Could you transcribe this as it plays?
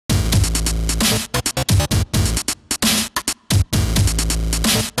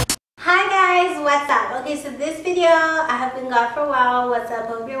What's up? Okay, so this video, I have been gone for a while. What's up?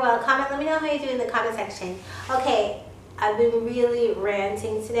 Hope you're well. Comment, let me know how you do in the comment section. Okay, I've been really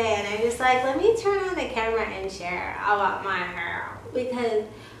ranting today, and I'm just like, let me turn on the camera and share about my hair because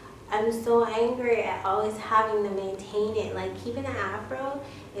I'm so angry at always having to maintain it. Like, keeping an afro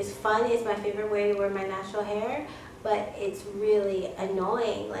is fun. It's my favorite way to wear my natural hair, but it's really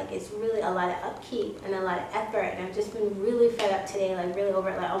annoying. Like, it's really a lot of upkeep and a lot of effort, and I've just been really fed up today, like really over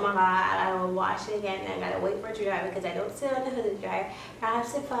it. Like, oh my god, I gotta wash it again, and I gotta wait for it to dry because I don't sit on the hooded dryer.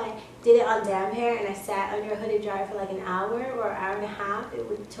 Perhaps if I did it on damp hair and I sat under a hooded dryer for like an hour or an hour and a half, it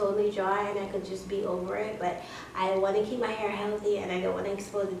would totally dry and I could just be over it. But I want to keep my hair healthy, and I don't want to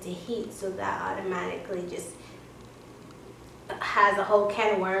expose it to heat, so that automatically just has a whole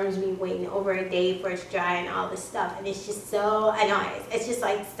can of worms, me waiting over a day for it to dry and all this stuff, and it's just so annoying. It's just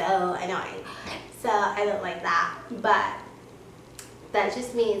like so annoying. So I don't like that, but that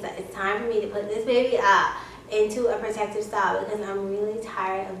just means that it's time for me to put this baby up into a protective style because I'm really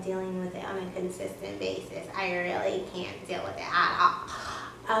tired of dealing with it on a consistent basis. I really can't deal with it at all.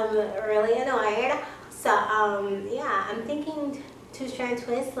 I'm really annoyed. So yeah, I'm thinking 2-strand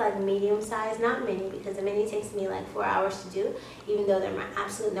twists, like medium size, not mini, because the mini takes me like 4 hours to do, even though they're my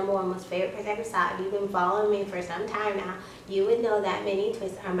absolute #1 most favorite protective style. If you've been following me for some time now, you would know that mini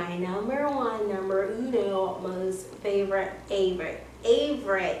twists are my #1, number uno, most favorite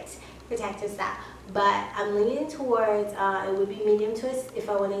protective style. But I'm leaning towards it would be medium twist if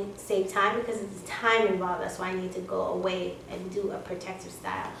I want to save time, because it's time involved. That's why I need to go away and do a protective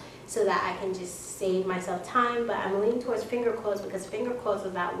style, so that I can just save myself time. But I'm leaning towards finger coils because finger coils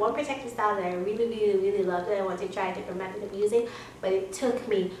was that one protective style that I really loved, and I wanted to try a different method of using, but it took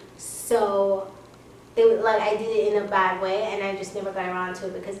me like I did it in a bad way, and I just never got around to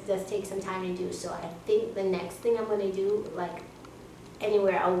it because it does take some time to do. So I think the next thing I'm going to do, like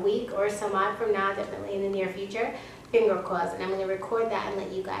anywhere a week or some odd from now, definitely in the near future, finger coils, and I'm going to record that and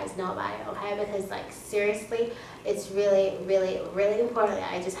let you guys know about it, okay? Because like seriously, it's really important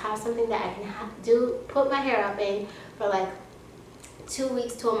that I just have something that I can put my hair up in for like 2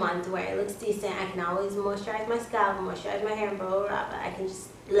 weeks to a month, where it looks decent. I can always moisturize my scalp, moisturize my hair, and blah blah blah, but I can just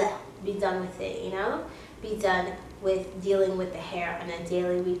be done with it, you know, be done with dealing with the hair on a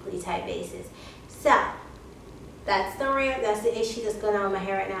daily, weekly type basis. So that's the rant, that's the issue that's going on with my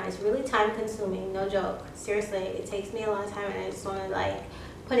hair right now. It's really time consuming, no joke. Seriously, it takes me a long time, and I just want to like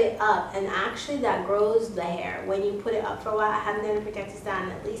put it up, and actually that grows the hair when you put it up for a while. I haven't done a protective style in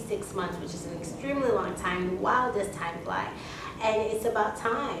at least 6 months, which is an extremely long time. Wow, does time fly. And it's about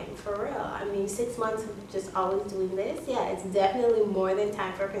time, for real. I mean, 6 months of just always doing this, yeah, it's definitely more than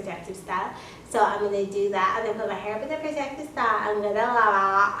time for a protective style. So I'm going to do that. I'm going to put my hair up in the protective style. I'm going to love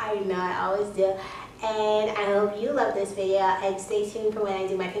it. I know I always do. And I hope you love this video, and stay tuned for when I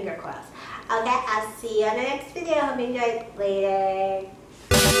do my finger coils. Okay, I'll see you on the next video. Hope you enjoyed. Later.